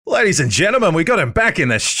Ladies and gentlemen, we got him back in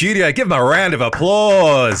the studio. Give him a round of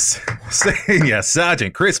applause. Senior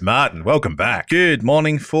Sergeant Chris Martin, welcome back. Good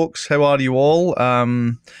morning, folks. How are you all?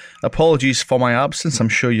 Apologies for my absence. I'm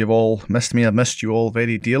sure you've all missed me. I've missed you all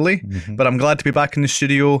very dearly. But I'm glad to be back in the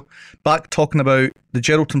studio, back talking about the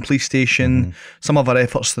Geraldton Police Station, some of our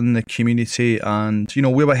efforts in the community, and, you know,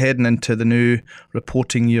 we were heading into the new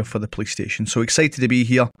reporting year for the police station. So excited to be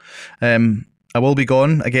here. I will be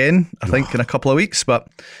gone again, I think, in a couple of weeks, but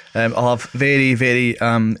I'll have very, very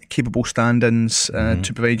capable stand-ins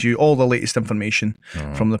to provide you all the latest information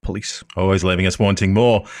from the police. Always leaving us wanting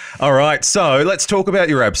more. All right, so let's talk about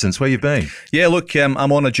your absence. Where you've been? Yeah, look, I'm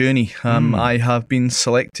on a journey. I have been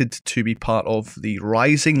selected to be part of the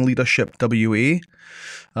Rising Leadership WA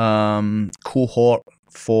cohort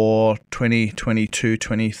for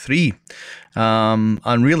 2022-23.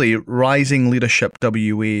 And really, Rising Leadership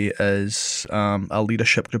WA is a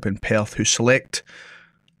leadership group in Perth who select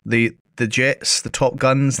the Jets, the Top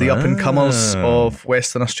Guns, the up-and-comers of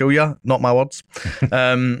Western Australia. Not my words.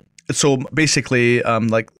 So basically,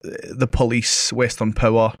 like the police, Western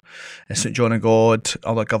Power, St John of God,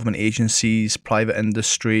 other government agencies, private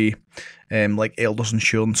industry, like Elders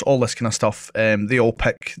Insurance, all this kind of stuff, they all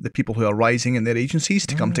pick the people who are rising in their agencies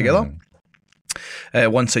to come together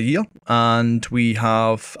once a year, and we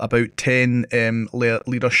have about 10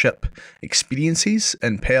 leadership experiences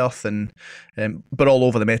in Perth and but all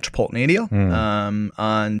over the metropolitan area,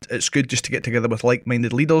 and it's good just to get together with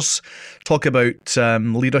like-minded leaders, talk about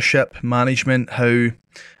leadership, management, how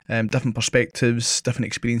different perspectives, different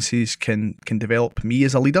experiences can develop me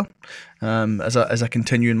as a leader as I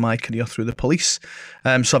continue in my career through the police.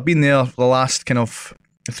 So I've been there the last kind of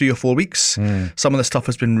 3 or 4 weeks. Some of the stuff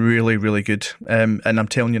has been really, really good. And I'm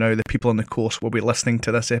telling you now, the people on the course will be listening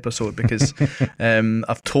to this episode because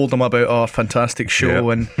I've told them about our fantastic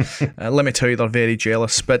show, and let me tell you, they're very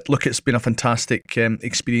jealous. But look, it's been a fantastic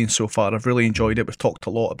experience so far. I've really enjoyed it. We've talked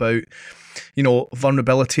a lot about, you know,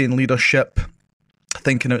 vulnerability and leadership,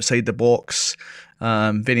 thinking outside the box,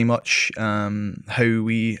 very much how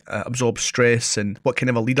we absorb stress and what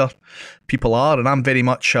kind of a leader people are. And I'm very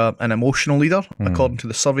much an emotional leader, according to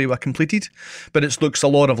the survey I completed. But it looks a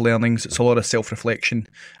lot of learnings, it's a lot of self-reflection,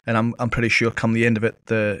 and I'm pretty sure come the end of it,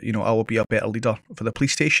 I will be a better leader for the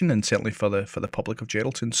police station and certainly for the public of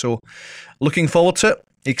Geraldton. So looking forward to it.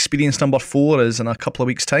 Experience number 4 is in a couple of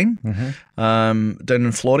weeks' time, down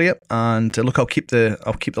in Floreat, and look, I'll keep the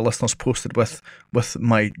listeners posted with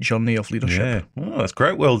my journey of leadership. Yeah, that's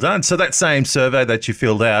great. Well done. So that same survey that you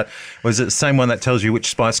filled out, was it the same one that tells you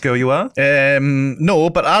which Spice Girl you are?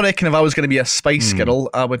 No, but I reckon if I was going to be a Spice Girl,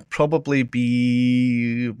 I would probably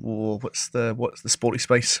be what's the Sporty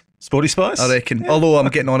Spice? Sporty Spice? I reckon. Yeah. Although I'm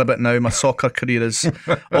getting on a bit now, my soccer career is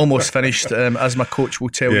almost finished, as my coach will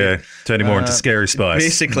tell you. Yeah, turning more into Scary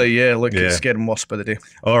Spice. Basically, yeah, look, it's getting worse by the day.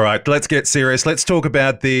 All right, let's get serious. Let's talk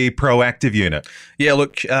about the proactive unit. Yeah,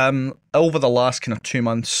 look, over the last kind of 2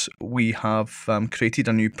 months, we have created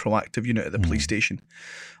a new proactive unit at the police station.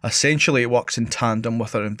 Essentially, it works in tandem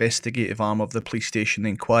with our investigative arm of the police station, the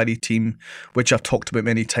inquiry team, which I've talked about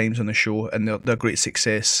many times on the show, and their great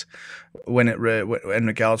success when in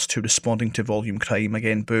regards to responding to volume crime,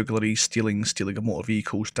 again, burglaries, stealing of motor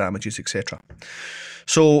vehicles, damages, etc.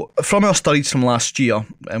 So from our studies from last year,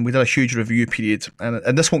 and we did a huge review period,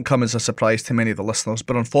 and this won't come as a surprise to many of the listeners,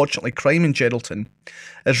 but unfortunately, crime in Geraldton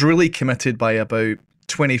is really committed by about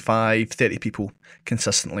 25, 30 people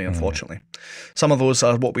consistently, unfortunately. Some of those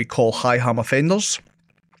are what we call high harm offenders,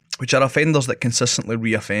 which are offenders that consistently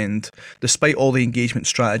reoffend despite all the engagement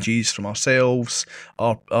strategies from ourselves,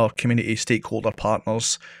 our community stakeholder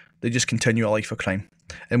partners. They just continue a life of crime.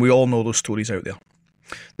 And we all know those stories out there.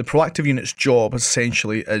 The proactive unit's job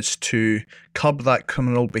essentially is to curb that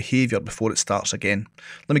criminal behaviour before it starts again.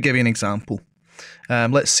 Let me give you an example.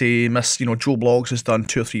 Let's say Joe Bloggs has done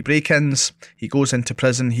 2 or 3 break-ins. He goes into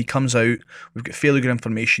prison, he comes out, we've got fairly good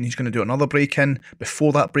information, he's going to do another break-in.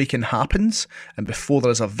 Before that break-in happens, and before there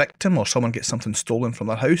is a victim or someone gets something stolen from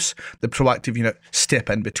their house, the proactive unit step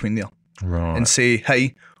in between there and say,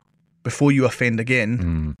 hey, before you offend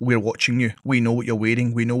again, we're watching you. We know what you're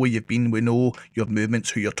wearing, we know where you've been, we know your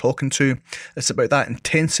movements, who you're talking to. It's about that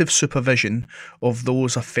intensive supervision of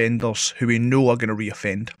those offenders who we know are going to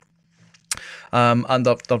reoffend. And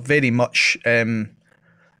they're very much an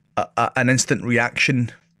instant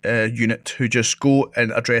reaction unit who just go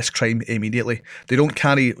and address crime immediately. They don't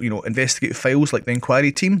carry, investigative files like the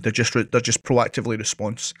inquiry team. They're just proactively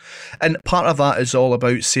response. And part of that is all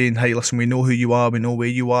about saying, hey, listen, we know who you are, we know where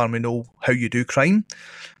you are, and we know how you do crime.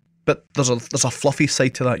 But there's a fluffy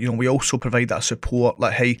side to that. We also provide that support,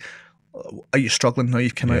 like, hey, Are you struggling now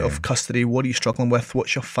you've come out of custody? What are you struggling with?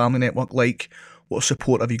 What's your family network like? What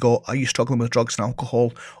support have you got? Are you struggling with drugs and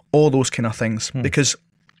alcohol? All those kind of things. Because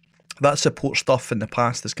that support stuff in the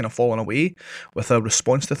past has kind of fallen away with our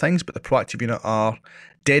response to things, but the proactive unit are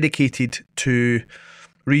dedicated to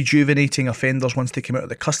rejuvenating offenders once they come out of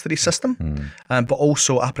the custody system, but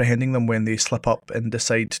also apprehending them when they slip up and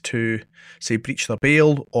decide to, say, breach their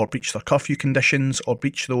bail or breach their curfew conditions or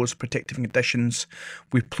breach those protective conditions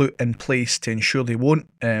we put in place to ensure they won't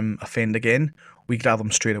offend again. We grab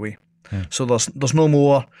them straight away. So there's no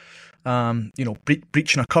more,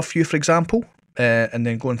 breaching a curfew, for example, and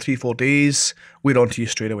then going 3-4 days. We're on to you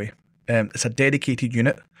straight away. It's a dedicated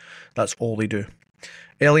unit. That's all they do.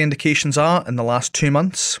 Early indications are, in the last 2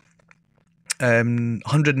 months,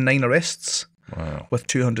 109 arrests with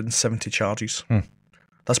 270 charges.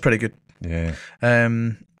 That's pretty good. Yeah.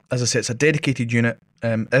 As I say, it's a dedicated unit.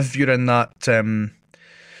 If you're in that,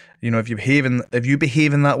 if you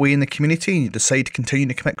behave in that way in the community and you decide to continue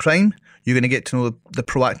to commit crime, you're going to get to know the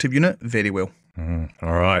proactive unit very well.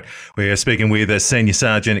 All right. We are speaking with Senior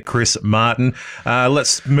Sergeant Chris Martin.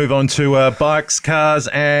 Let's move on to bikes, cars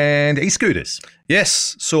and e-scooters.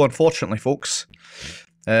 Yes. So unfortunately, folks,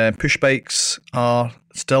 push bikes are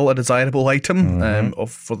still a desirable item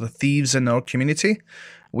for the thieves in our community.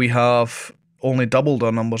 We have only doubled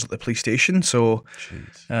our numbers at the police station. So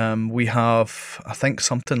we have, I think,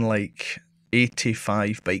 something like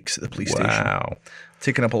 85 bikes at the police station. Wow.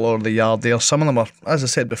 Taking up a lot of the yard there. Some of them are, as I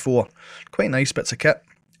said before, quite nice bits of kit.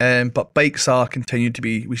 But bikes are continued to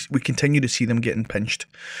be, we continue to see them getting pinched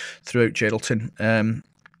throughout Geraldton.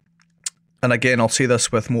 And again, I'll say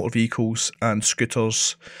this with motor vehicles and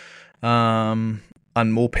scooters and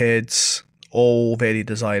mopeds, all very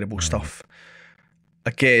desirable stuff.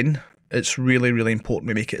 Again, it's really, really important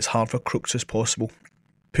we make it as hard for crooks as possible.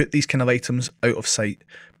 Put these kind of items out of sight.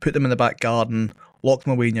 Put them in the back garden. Lock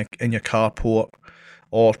them away in your carport.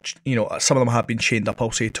 Or, some of them have been chained up,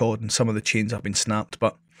 I'll say, Todd, and some of the chains have been snapped.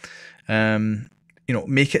 But,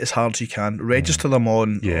 make it as hard as you can. Register them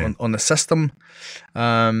on the system,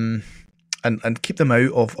 and keep them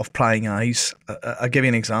out of prying eyes. I'll give you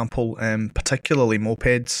an example, particularly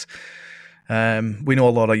mopeds. We know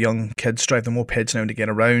a lot of young kids drive the mopeds now to get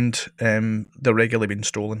around. They're regularly being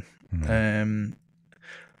stolen.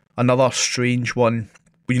 Another strange one,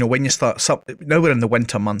 when you start, now we're in the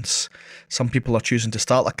winter months, some people are choosing to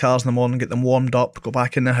start their cars in the morning, get them warmed up, go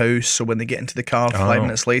back in the house, so when they get into the car 5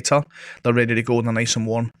 minutes later, they're ready to go and they're nice and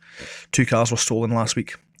warm. 2 cars were stolen last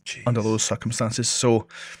week under those circumstances. So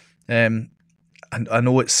and I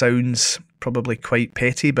know it sounds probably quite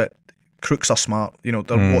petty, but crooks are smart. They're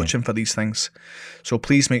watching for these things. So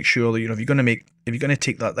please make sure that, if you're going to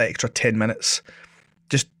take that extra 10 minutes,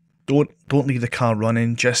 just don't leave the car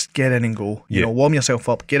running. Just get in and go. Warm yourself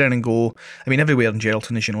up, get in and go. I mean, everywhere in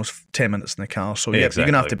Geraldton, as you know, is 10 minutes in the car. So you're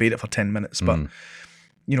going to have to beat it for 10 minutes. But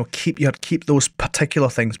keep those particular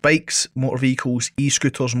things: bikes, motor vehicles,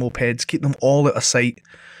 e-scooters, mopeds. Keep them all out of sight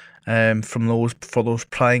for those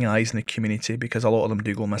prying eyes in the community, because a lot of them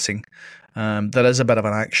do go missing. There is a bit of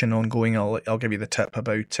an action ongoing. I'll give you the tip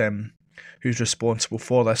about who's responsible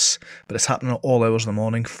for this, but it's happening at all hours of the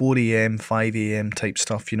morning, 4 a.m, 5 a.m. type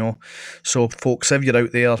stuff, So folks, if you're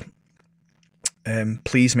out there,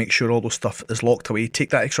 please make sure all those stuff is locked away. Take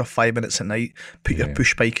that extra 5 minutes at night, put your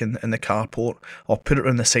push bike in the carport, or put it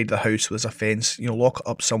around the side of the house where there's a fence, lock it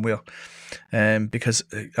up somewhere. Because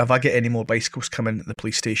if I get any more bicycles coming at the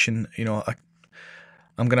police station,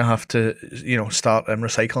 I'm going to have to, start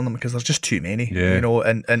recycling them, because there's just too many,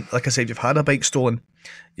 and like I said, you've had a bike stolen,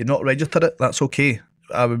 you've not registered it, that's okay.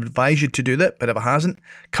 I would advise you to do that, but if it hasn't,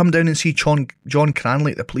 come down and see John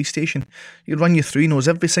Cranley at the police station. He'll run you through, he knows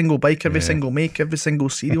every single bike, every single make, every single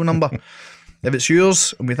serial number. If it's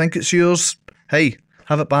yours, and we think it's yours, hey,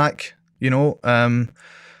 have it back,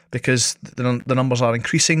 because the numbers are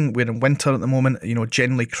increasing. We're in winter at the moment.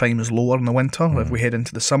 Generally crime is lower in the winter if we head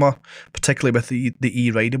into the summer, particularly with the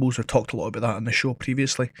e-ridables. We've talked a lot about that on the show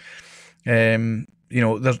previously.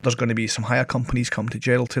 There's going to be some hire companies come to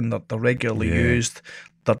Geraldton. They're regularly used.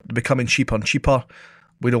 They're becoming cheaper and cheaper.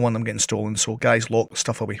 We don't want them getting stolen. So guys, lock the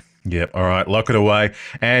stuff away. Yep. All right. Lock it away.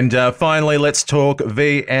 And finally, let's talk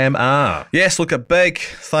VMR. Yes. Look, a big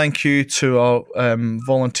thank you to our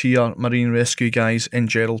volunteer marine rescue guys in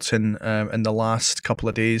Geraldton in the last couple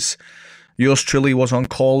of days. Yours truly was on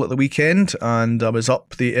call at the weekend, and I was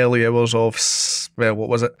up the early hours of,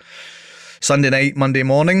 Sunday night, Monday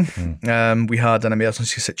morning. We had an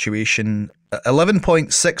emergency situation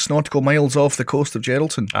 11.6 nautical miles off the coast of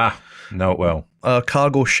Geraldton. Know it well. Our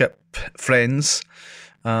cargo ship friends,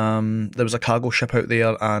 there was a cargo ship out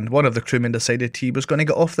there, and one of the crewmen decided he was going to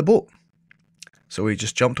get off the boat. So he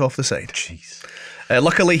just jumped off the side. Jeez.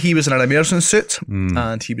 Luckily, he was in an immersion suit,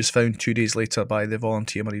 and he was found 2 days later by the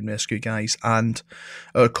volunteer marine rescue guys and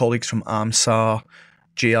our colleagues from AMSA,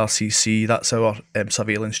 JRCC. That's our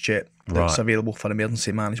surveillance jet that's available for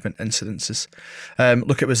emergency management incidences.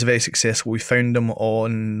 Look, it was very successful. We found him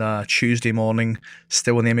on Tuesday morning,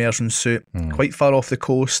 still in the immersion suit, quite far off the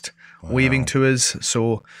coast, waving to us.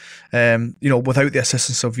 So, without the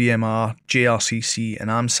assistance of VMR, JRCC and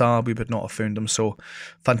AMSA, we would not have found him. So,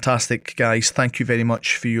 fantastic, guys. Thank you very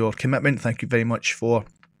much for your commitment. Thank you very much for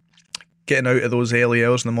getting out of those early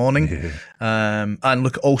hours in the morning. And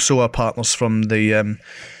look, also our partners from the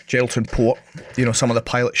Geraldton Port, some of the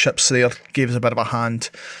pilot ships there gave us a bit of a hand.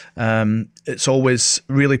 It's always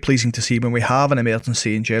really pleasing to see when we have an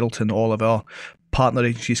emergency in Geraldton, all of our partner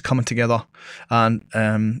agencies coming together and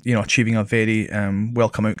achieving a very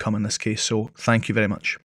welcome outcome in this case. So thank you very much.